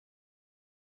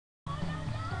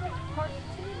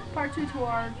part 2 to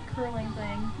our curling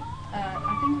thing.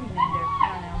 I think we named it. I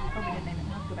don't know. We probably didn't name it.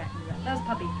 We'll have to go back and do that. That was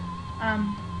Puppy.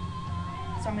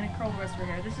 So I'm gonna curl the rest of her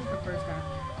hair. This is the first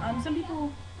time. Some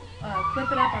people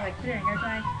clip it up or like put it in a hair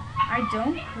tie. I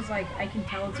don't, because like I can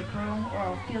tell it's a curl, or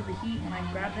I'll feel the heat when I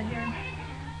grab the hair.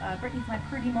 Brittany's my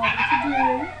pretty model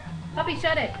today. Puppy,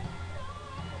 shut it.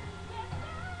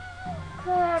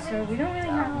 So we don't really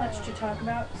have much to talk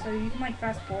about, so you can like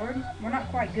fast forward. We're not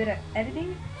quite good at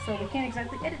editing, so we can't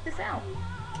exactly edit this out.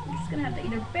 You're just gonna have to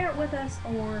either bear it with us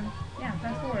or yeah,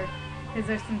 fast forward, because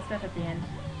there's some stuff at the end.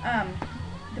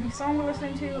 The song we're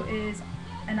listening to is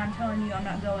 "And I'm Telling You I'm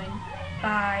Not Going"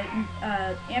 by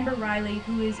Amber Riley,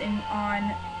 who is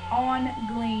on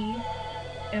Glee.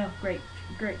 Oh, great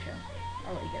show.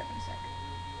 I'll let you get up in a sec.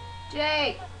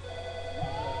 Jake!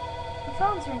 The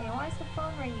phone's ringing. Why is the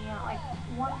phone ringing at like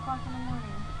 1 o'clock in the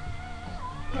morning?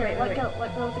 Here, let go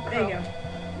with the curl. There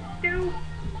you go.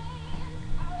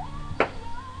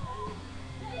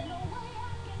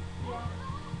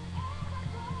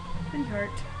 Pretty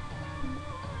hurt.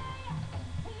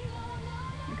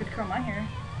 You could curl my hair.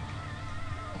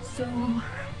 So,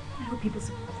 I hope people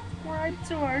subscribe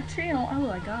to our channel. Oh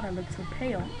my god, I look so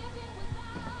pale.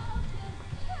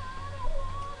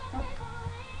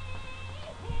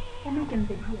 I'm making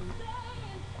videos.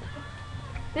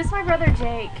 This is my brother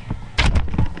Jake.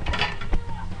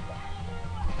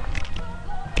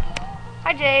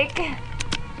 Hi Jake. He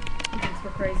thinks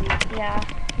we're crazy. Yeah,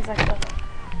 he's like, oh.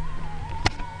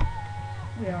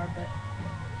 We are, but...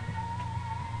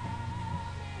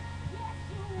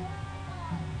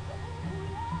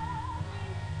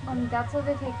 That's where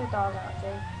they take the dog out,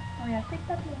 Jake. Oh yeah, take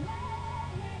that one.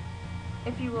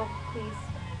 If you will, please.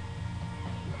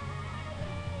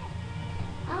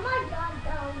 Oh my god,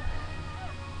 though.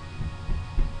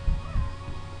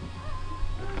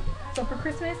 So for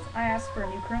Christmas, I asked for a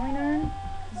new curling iron,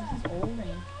 because this is old,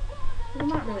 and well,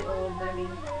 not really old, but I mean,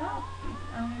 oh,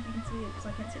 I don't know if you can see it, because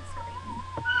I can't see the screen.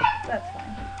 That's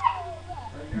fine.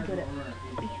 I'm good at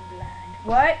being blind.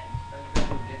 What?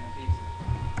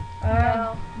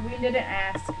 No. We didn't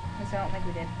ask, because I don't think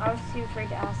we did. I was too afraid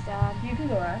to ask Dad. You can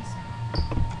go ask.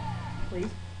 Please.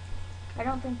 I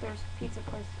don't think there's pizza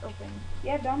place open.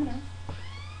 Yeah, Domino's.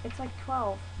 It's like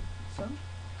 12. So?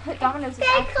 Domino's is They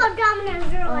actually... called Domino's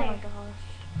Oh earlier. my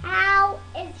gosh. How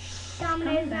is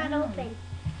Domino's not open?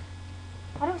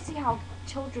 I don't see how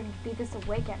children can be this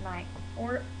awake at night.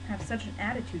 Or have such an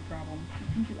attitude problem. You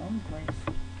think you own the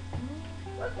place.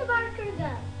 Where'd the marker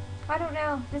go? I don't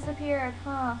know. Disappeared.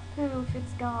 Huh. Poof.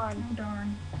 It's gone. Oh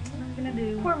darn. What are we gonna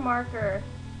do? Poor marker.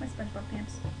 My SpongeBob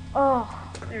pants.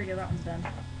 Oh. There we go, that one's done.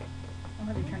 I'll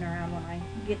have you turn around when I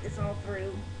get this all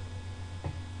through.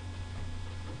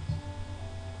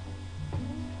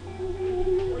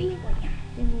 Wait.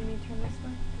 Do you need me to turn this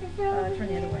way? Turn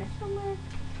the other way. Somewhere.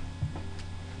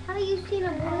 How do you see the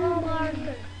blue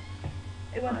marker?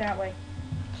 It went that way.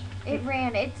 It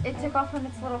ran. It took off from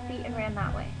its little feet and ran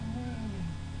that way.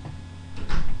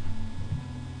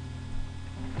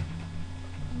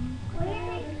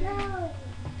 Where did it go?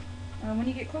 When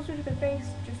you get closer to the face,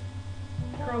 just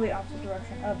curl the opposite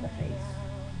direction of the face.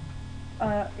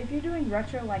 If you're doing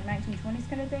retro, like 1920s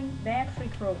kind of thing, they actually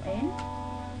curl in.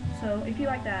 So if you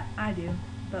like that, I do.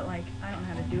 But like, I don't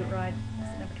know how to do it right.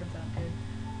 It never turns out good.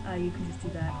 You can just do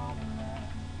that.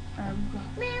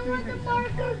 Man, where'd the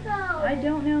marker go? I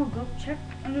don't know. Go check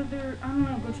under their. I don't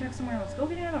know. Go check somewhere else. Go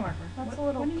get another marker. That's a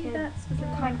little when do you kid, get that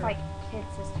specific kind of marker? like kid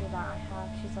sister that I have.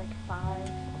 She's like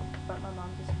 5, but my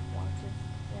mom just watches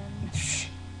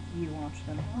them. You watch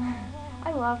them.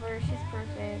 I love her. She's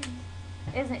perfect.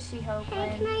 Isn't she, Hey,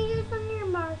 Hopeland? can I use some of your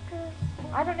markers?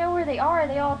 I don't know where they are.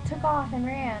 They all took off and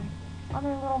ran on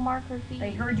their little marker feet.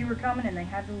 They heard you were coming and they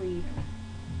had to leave.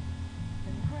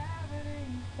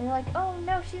 They're like, oh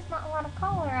no, she's not allowed to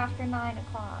call her after 9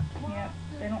 o'clock. Yeah,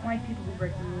 they don't like people who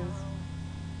break the rules.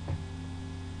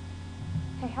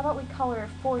 Hey, how about we color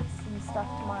forts and stuff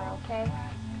tomorrow, okay?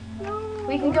 No.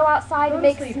 We can go outside Go and to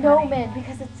make sleep, snowmen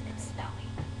because it's snowy.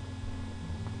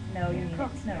 No, you mean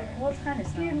it. No. Well, it's kind of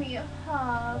Give snowy. me a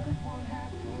hug.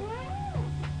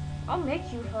 I'll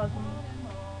make you hug me.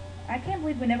 I can't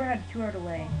believe we never had a 2-hour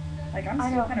delay. Like, I'm I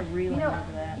still know. kind of reeling You know,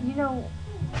 over that. you know,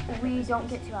 we don't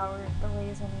get 2-hour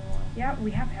delays anymore. Yeah,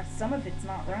 we have to have some of it's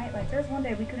not right. Like, there's one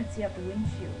day we couldn't see out the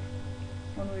windshield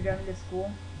when we were driving to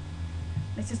school.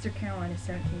 My sister Caroline is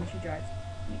 17. She drives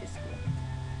me to school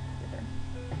with her.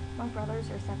 My brothers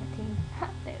are 17.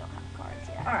 They don't have cars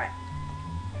yet. Alright.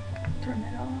 Turn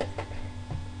that off.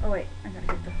 Oh, wait. I gotta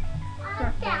get the I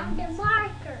front found ones. the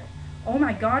marker. Oh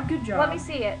my god, good job. Let me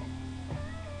see it.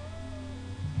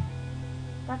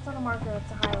 That's not a marker,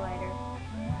 that's a highlighter.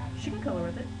 She can color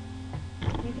with it.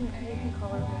 You can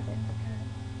color with it.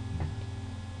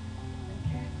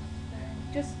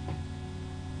 Just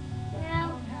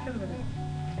No. color with it.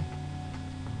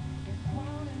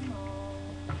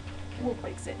 We'll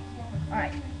fix it.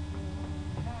 Alright.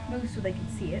 Move so they can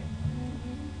see it.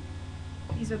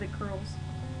 These are the curls.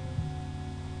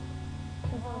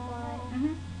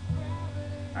 Mm-hmm.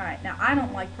 Alright, now I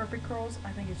don't like perfect curls.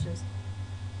 I think it's just...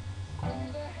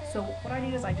 So what I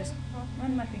do is I just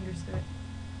run my fingers through it.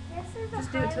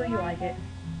 Just do it till you like it.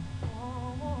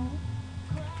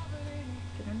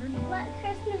 Get underneath. What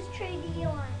Christmas tree do you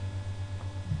want?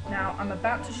 Now, I'm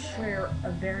about to share a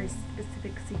very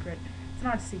specific secret. It's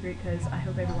not a secret because I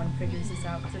hope everyone figures this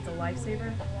out because it's a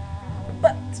lifesaver.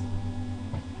 But,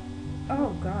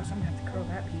 oh gosh, I'm gonna have to curl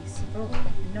that piece. Oh,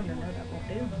 no, that won't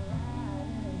do.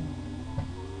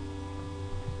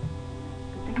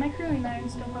 Good thing my curling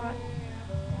iron's still hot.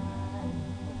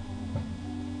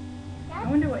 I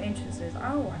wonder what inch this is.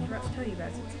 Oh, I forgot to tell you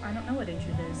guys. I don't know what inch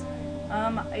it is.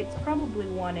 It's probably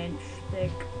 1 inch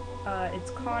thick.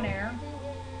 It's Conair.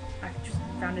 I just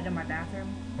found it in my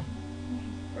bathroom.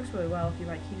 Works really well if you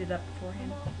like heat it up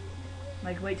beforehand.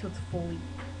 Like wait till it's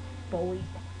fully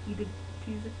heated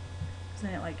to use it. Because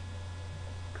then it like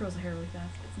curls the hair really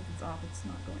fast. But since it's off, it's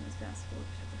not going as fast. So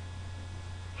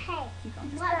Hey, keep on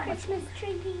just what Christmas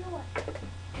tree do you want?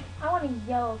 I want a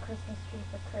yellow Christmas tree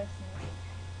for Christmas.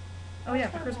 Oh yeah,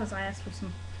 for Christmas I asked for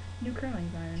some new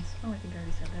curling irons. Oh, I think I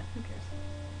already said that. Who cares?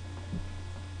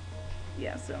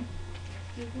 Yeah, so.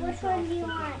 Which one do you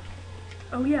want?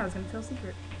 Oh yeah, I was gonna tell a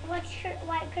secret. What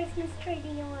Christmas tree do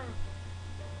you want?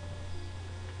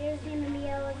 Yours gonna be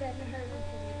yellow as the husband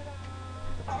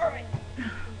tree. Alright.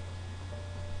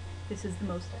 This is the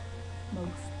most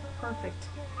perfect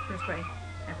hairspray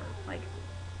ever. Like,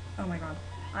 oh my god.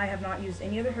 I have not used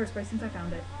any other hairspray since I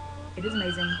found it. It is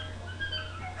amazing.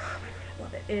 I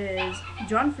love it. It is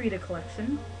John Frieda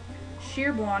collection.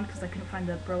 Sheer blonde, because I couldn't find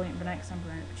the brilliant brunette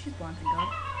sunburn, but she's blonde, thank God.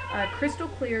 Crystal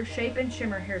clear shape and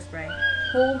shimmer hairspray.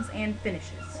 Holds and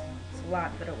finishes. It's a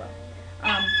lot, but oh well.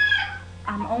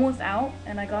 I'm almost out,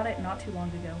 and I got it not too long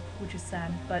ago, which is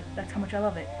sad, but that's how much I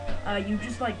love it. You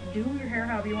just like do your hair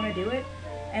however you want to do it,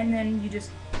 and then you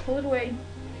just pull it away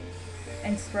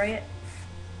and spray it.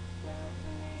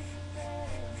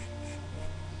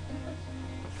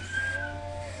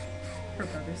 Her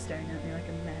brother's staring at me like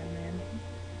a madman.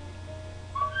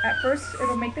 At first,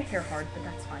 it'll make the hair hard, but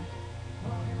that's fine.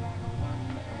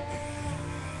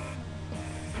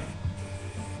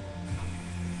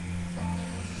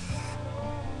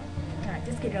 Alright,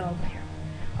 just get it all over here.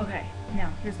 Okay,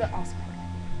 now, here's the awesome part.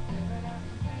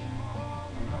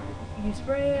 You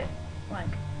spray it, like,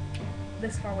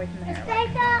 this far away from the hair.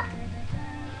 Like,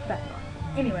 that far.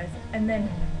 Anyways, and then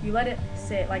you let it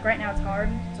sit. Like, right now it's hard,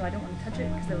 so I don't want to touch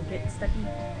it because it'll get sticky.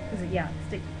 Because, yeah, it's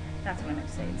sticky. That's what I meant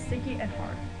to say. It's sticky and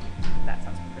hard. That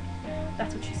sounds perfect.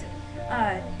 That's what she said.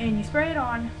 And you spray it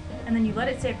on, and then you let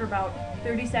it sit for about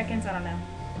 30 seconds. I don't know.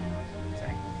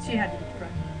 Sorry. She had to get the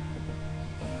front.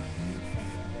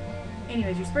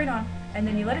 Anyways, you spray it on, and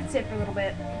then you let it sit for a little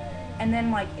bit, and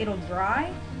then, like, it'll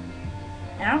dry.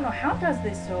 And I don't know how it does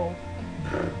this, so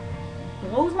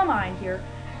blows my mind here.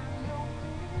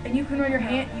 And you can run your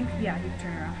hand, you can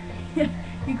turn around.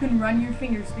 You can run your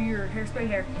fingers through your hairspray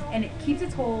hair, and it keeps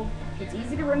its hold. It's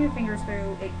easy to run your fingers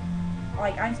through. It,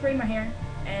 like, I sprayed my hair,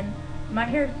 and my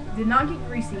hair did not get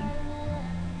greasy,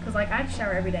 because, like, I have to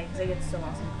shower every day, because it gets so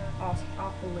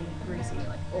awfully greasy,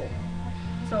 like, oh.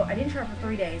 So I didn't shower for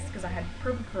 3 days, because I had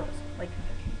perfect curls, like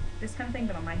this kind of thing,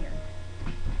 but on my hair.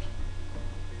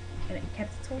 And it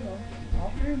kept its hold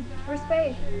all through. Where's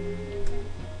Spade?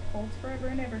 Holds forever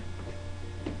and ever.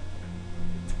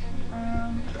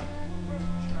 Yeah.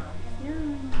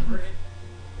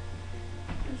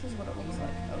 This is what it looks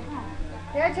like. Oh.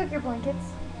 Yeah, I took your blankets.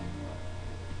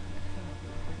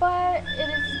 But it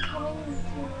is coming to,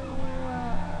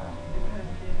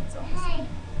 It's almost.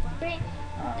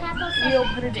 We'll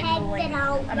put it in the link. I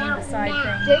mean, the side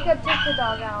thing. Jacob took the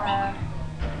dog out.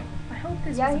 I hope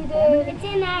this Yeah, was he informative. did. It's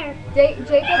in there. Jacob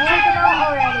took it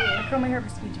out already. I curl my hair for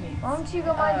speech meetings. Why don't you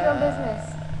go mind your own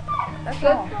business? That's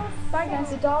Good. all. Bye, guys.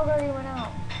 The dog already went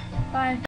out. Bye.